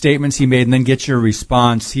interesting statements he made, and then get your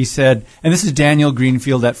response. He said, and this is Daniel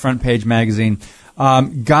Greenfield at Front Page Magazine,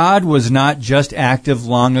 God was not just active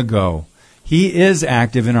long ago. He is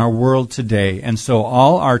active in our world today, and so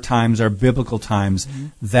all our times are biblical times. Mm-hmm.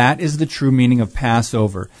 That is the true meaning of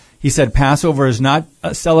Passover. He said Passover is not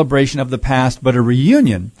a celebration of the past, but a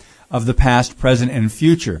reunion of the past, present, and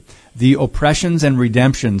future. The oppressions and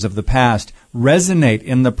redemptions of the past resonate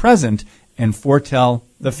in the present and foretell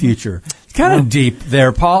the future. It's kind of deep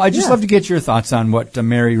there, Paul. I'd just love to get your thoughts on what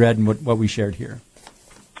Mary read and what we shared here.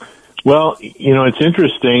 Well, it's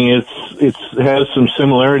interesting. It has some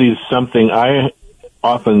similarities to something I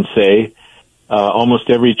often say. Almost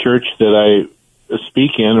every church that I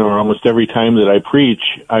speak in, or almost every time that I preach,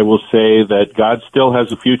 I will say that God still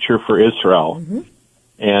has a future for Israel. Mm-hmm.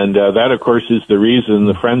 And that, of course, is the reason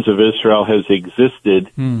the Friends of Israel has existed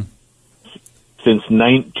since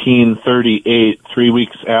 1938, 3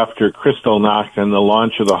 weeks after Kristallnacht and the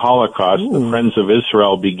launch of the Holocaust. Ooh. The Friends of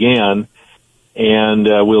Israel began, and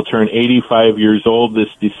we'll turn 85 years old this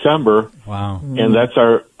December. Wow. And that's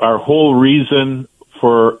our whole reason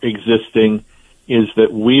for existing, is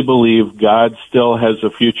that we believe God still has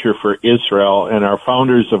a future for Israel, and our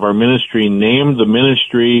founders of our ministry named the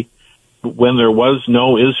ministry, when there was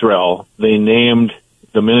no Israel, they named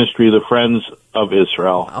the ministry the Friends of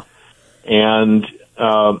Israel. Wow. And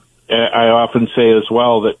I often say as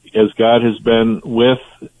well that as God has been with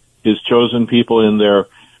his chosen people in their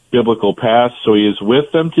biblical past, so he is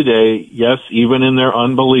with them today. Yes, even in their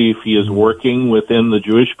unbelief, he is working within the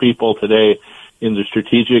Jewish people today in the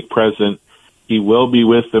strategic present. He will be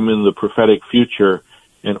with them in the prophetic future.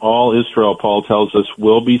 And all Israel, Paul tells us,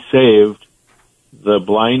 will be saved. The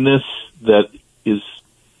blindness that is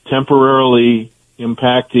temporarily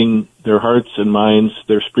impacting their hearts and minds,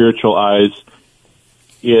 their spiritual eyes,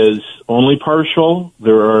 is only partial.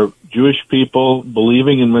 There are Jewish people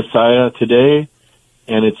believing in Messiah today,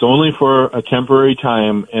 and it's only for a temporary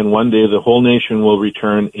time, and one day the whole nation will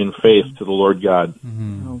return in faith to the Lord God.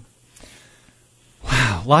 Mm-hmm.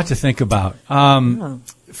 Wow, a lot to think about.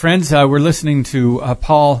 Friends, we're listening to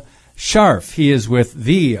Paul Scharf. He is with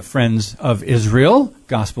the Friends of Israel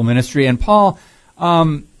Gospel Ministry. And Paul,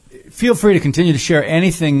 feel free to continue to share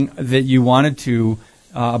anything that you wanted to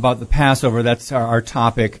about the Passover. That's our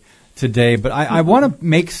topic today. But I want to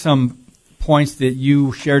make some points that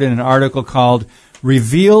you shared in an article called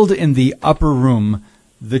Revealed in the Upper Room,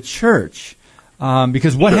 the Church.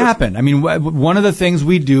 Because what happened? I mean, one of the things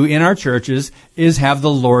we do in our churches is have the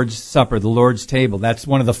Lord's Supper, the Lord's table. That's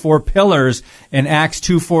one of the 4 pillars in Acts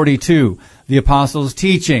 2:42. The apostles'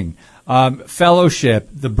 teaching, fellowship,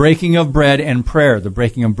 the breaking of bread, and prayer. The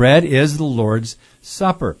breaking of bread is the Lord's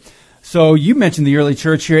Supper. So you mentioned the early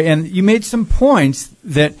church here, and you made some points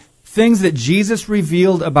that things that Jesus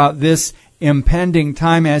revealed about this impending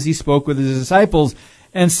time as he spoke with his disciples,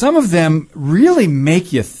 and some of them really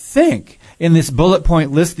make you think. In this bullet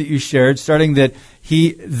point list that you shared, starting that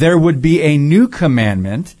there would be a new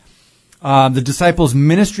commandment, the disciples'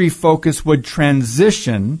 ministry focus would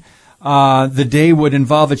transition, the day would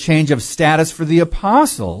involve a change of status for the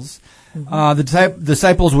apostles. Mm-hmm. The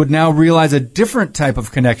disciples would now realize a different type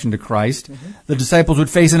of connection to Christ. Mm-hmm. The disciples would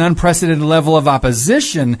face an unprecedented level of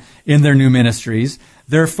opposition in their new ministries.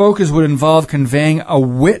 Their focus would involve conveying a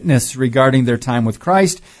witness regarding their time with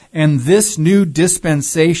Christ, and this new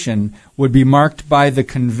dispensation would be marked by the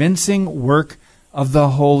convincing work of the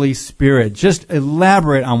Holy Spirit. Just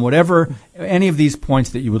elaborate on any of these points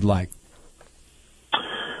that you would like.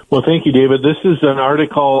 Well, thank you, David. This is an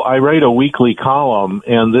article. I write a weekly column,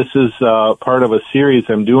 and this is part of a series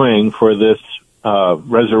I'm doing for this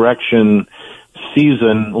resurrection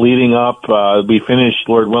season leading up. We finished,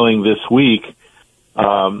 Lord willing, this week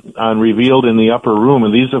on Revealed in the Upper Room.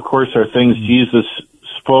 And these, of course, are things Jesus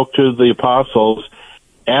spoke to the apostles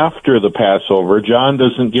after the Passover. John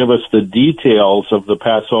doesn't give us the details of the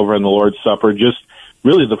Passover and the Lord's Supper. Just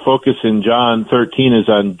really the focus in John 13 is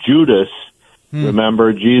on Judas.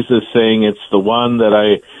 Remember Jesus saying it's the one that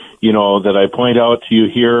I point out to you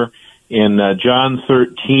here in John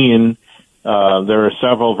 13. There are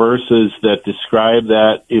several verses that describe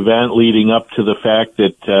that event leading up to the fact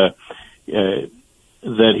that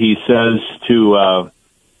he says to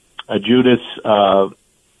Judas,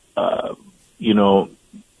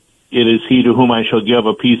 it is he to whom I shall give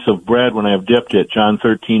a piece of bread when I have dipped it, John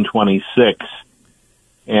 13:26.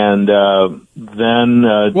 And then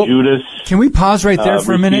Judas... Can we pause right there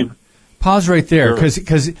for a minute? Pause right there,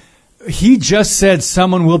 because he just said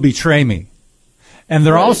someone will betray me. And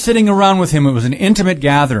they're all sitting around with him. It was an intimate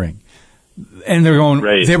gathering. and they're going,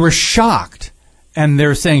 Right. they were shocked, and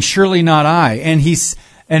they're saying, surely not I.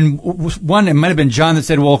 And one, it might have been John that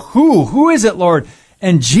said, well, who is it, Lord?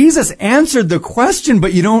 And Jesus answered the question,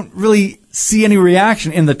 but you don't really see any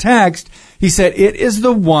reaction in the text. He said, it is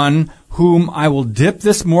the one whom I will dip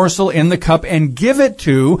this morsel in the cup and give it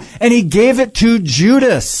to, and he gave it to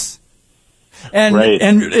Judas. And Right.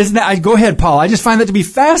 and isn't that, go ahead, Paul. I just find that to be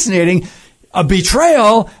fascinating. A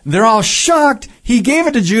betrayal. They're all shocked. He gave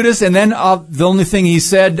it to Judas, and then the only thing he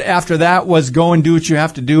said after that was, "Go and do what you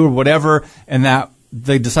have to do," or whatever. And that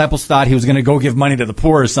the disciples thought he was going to go give money to the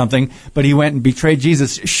poor or something, but he went and betrayed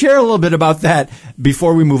Jesus. Share a little bit about that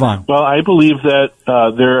before we move on. Well, I believe that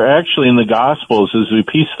there are actually in the Gospels, as we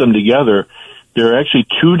piece them together, there are actually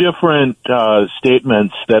two different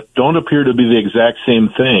statements that don't appear to be the exact same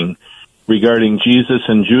thing regarding Jesus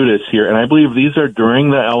and Judas here. And I believe these are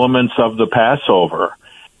during the elements of the Passover.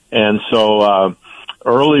 And so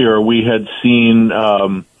earlier we had seen,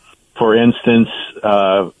 for instance,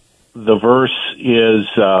 the verse is,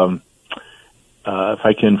 if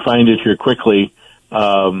I can find it here quickly,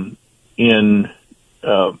 in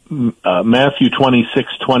Matthew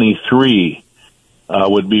 26:23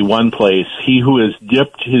 would be one place. He who has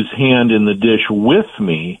dipped his hand in the dish with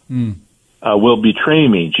me will betray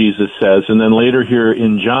me, Jesus says. And then later here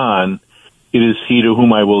in John, it is he to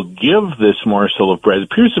whom I will give this morsel of bread. It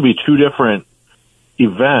appears to be two different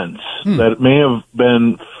events that may have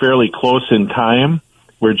been fairly close in time,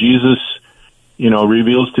 where Jesus,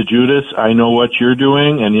 reveals to Judas, I know what you're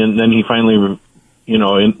doing, and then he finally,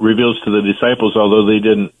 reveals to the disciples, although they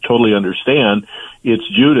didn't totally understand, it's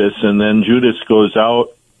Judas, and then Judas goes out,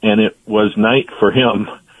 and it was night for him,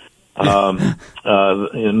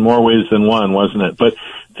 in more ways than one, wasn't it? But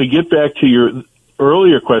to get back to your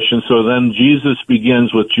earlier question, so then Jesus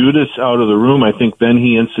begins with Judas out of the room. I think then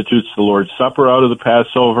he institutes the Lord's Supper out of the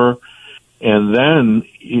Passover. And then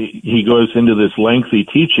he goes into this lengthy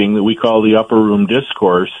teaching that we call the Upper Room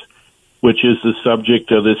Discourse, which is the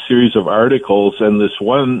subject of this series of articles. And this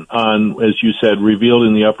one on, as you said, revealed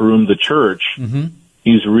in the Upper Room, the church. Mm-hmm.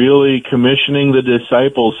 He's really commissioning the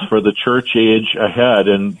disciples for the church age ahead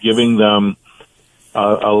and giving them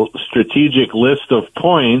a strategic list of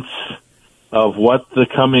points of what the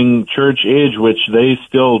coming church age, which they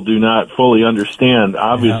still do not fully understand,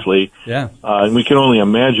 obviously. Yeah. And we can only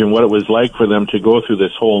imagine what it was like for them to go through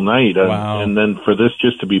this whole night, and then for this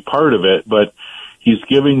just to be part of it. But he's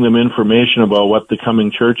giving them information about what the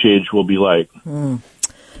coming church age will be like.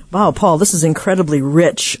 Wow, Paul, this is incredibly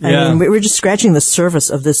rich. Yeah. I mean, we're just scratching the surface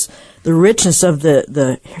of this, the richness of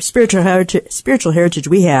the spiritual heritage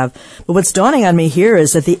we have. But what's dawning on me here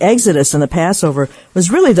is that the Exodus and the Passover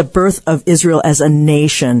was really the birth of Israel as a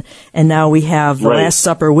nation. And now we have the Last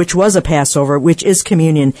Supper, which was a Passover, which is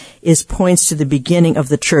communion, points to the beginning of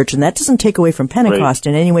the church. And that doesn't take away from Pentecost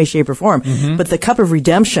in any way, shape, or form. Mm-hmm. But the cup of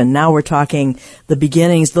redemption, now we're talking the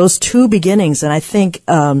beginnings, those two beginnings. And I think,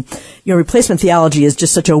 replacement theology is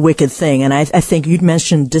just such a wicked thing. And I think you'd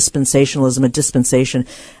mentioned dispensationalism, a dispensation.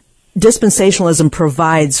 Dispensationalism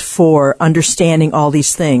provides for understanding all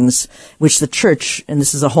these things, which the church, and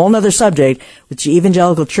this is a whole other subject, which the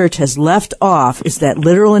evangelical church has left off, is that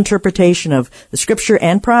literal interpretation of the scripture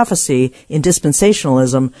and prophecy in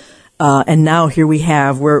dispensationalism. And now here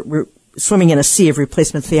we're swimming in a sea of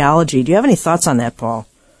replacement theology. Do you have any thoughts on that, Paul?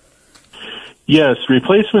 Yes,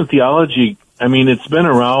 replacement theology, I mean, it's been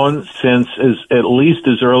around since at least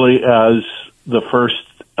as early as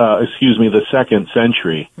the second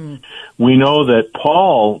century. We know that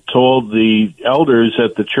Paul told the elders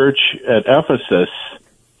at the church at Ephesus,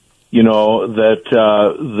 that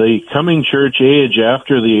the coming church age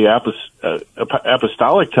after the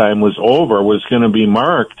apostolic time was over was going to be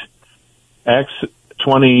marked, Acts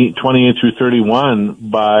 20:28 through 31,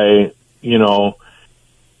 by,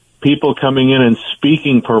 people coming in and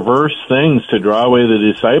speaking perverse things to draw away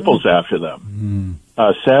the disciples after them.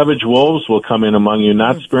 Savage wolves will come in among you,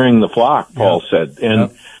 not sparing the flock, Paul said.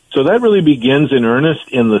 And so that really begins in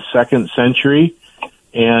earnest in the second century.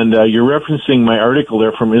 And you're referencing my article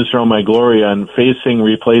there from Israel, My Glory, on facing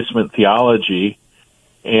replacement theology.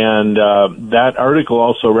 And that article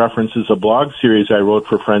also references a blog series I wrote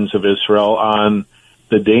for Friends of Israel on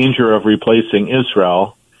the danger of replacing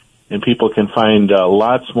Israel. And people can find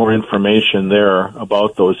lots more information there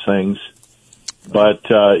about those things. But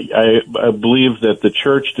I believe that the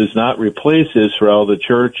church does not replace Israel. The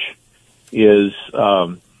church is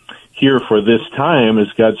here for this time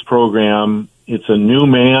as God's program. It's a new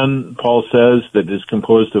man, Paul says, that is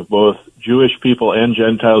composed of both Jewish people and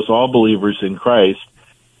Gentiles, all believers in Christ.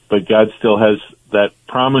 But God still has that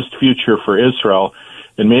promised future for Israel.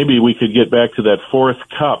 And maybe we could get back to that fourth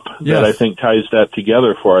cup that I think ties that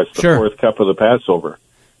together for us, the fourth cup of the Passover.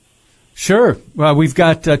 Sure. Well, we've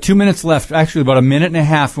got 2 minutes left. Actually, about a minute and a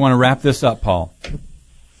half. We want to wrap this up, Paul.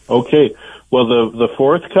 Okay. Well, the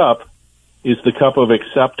fourth cup is the cup of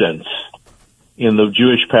acceptance in the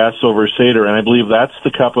Jewish Passover Seder, and I believe that's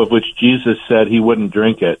the cup of which Jesus said he wouldn't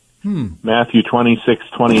drink it. Matthew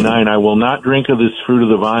 26:29, I will not drink of this fruit of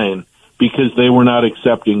the vine, because they were not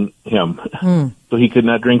accepting him. So he could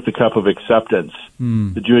not drink the cup of acceptance.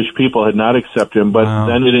 The Jewish people had not accepted him, but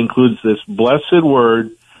then it includes this blessed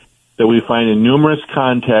word that we find in numerous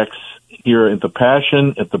contexts here at the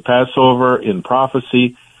Passion, at the Passover, in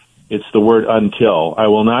prophecy. It's the word until. I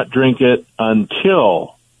will not drink it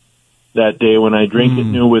until that day when I drink it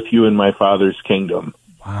new with you in my Father's kingdom.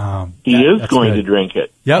 Wow. He is going to drink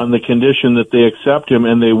it on the condition that they accept him,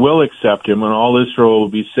 and they will accept him, and all Israel will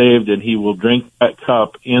be saved, and he will drink that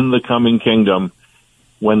cup in the coming kingdom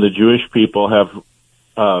when the Jewish people have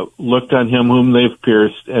looked on him whom they've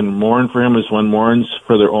pierced and mourned for him as one mourns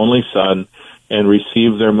for their only son, and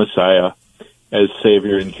received their Messiah as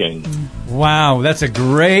Savior and King. Wow, that's a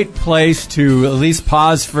great place to at least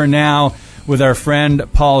pause for now with our friend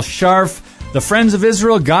Paul Scharf, the Friends of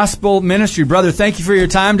Israel Gospel Ministry. Brother, thank you for your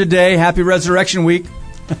time today. Happy Resurrection Week.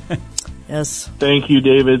 Yes. Thank you,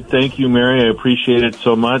 David. Thank you, Mary. I appreciate it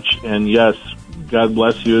so much. And yes, God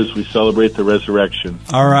bless you as we celebrate the resurrection.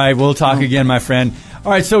 All right, we'll talk again, my friend.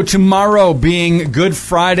 All right, so tomorrow being Good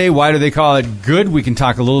Friday, why do they call it good? We can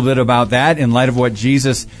talk a little bit about that in light of what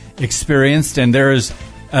Jesus experienced. And there is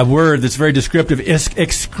a word that's very descriptive,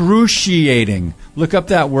 excruciating. Look up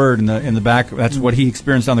that word in the back. That's what he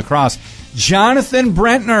experienced on the cross. Jonathan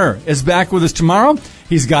Brentner is back with us tomorrow.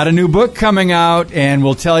 He's got a new book coming out, and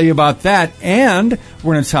we'll tell you about that. And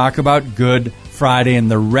we're going to talk about Good Friday and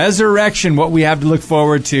the resurrection, what we have to look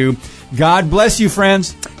forward to. God bless you,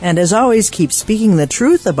 friends. And as always, keep speaking the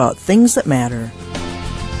truth about things that matter.